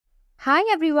Hi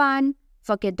everyone!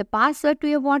 Forget the password to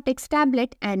your Vortex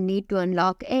tablet and need to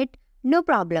unlock it? No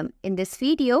problem. In this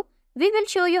video, we will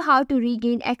show you how to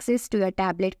regain access to your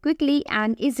tablet quickly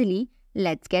and easily.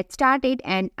 Let's get started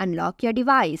and unlock your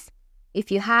device.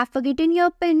 If you have forgotten your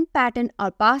PIN, pattern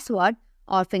or password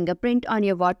or fingerprint on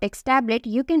your Vortex tablet,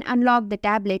 you can unlock the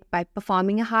tablet by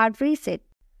performing a hard reset.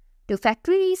 To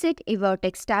factory reset a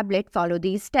Vortex tablet, follow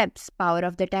these steps. Power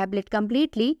off the tablet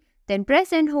completely. Then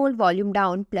press and hold volume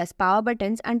down plus power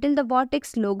buttons until the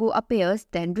Vortex logo appears,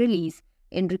 then release.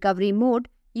 In recovery mode,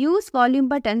 use volume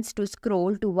buttons to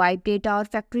scroll to wipe data or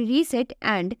factory reset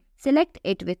and select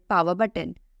it with power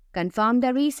button. Confirm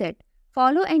the reset.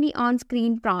 Follow any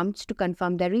on-screen prompts to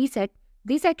confirm the reset.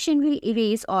 This action will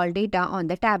erase all data on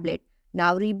the tablet.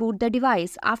 Now reboot the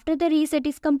device. After the reset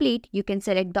is complete, you can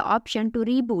select the option to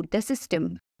reboot the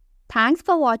system. Thanks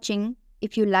for watching.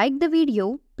 If you liked the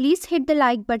video, please hit the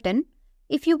like button.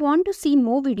 If you want to see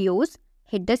more videos,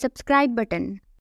 hit the subscribe button.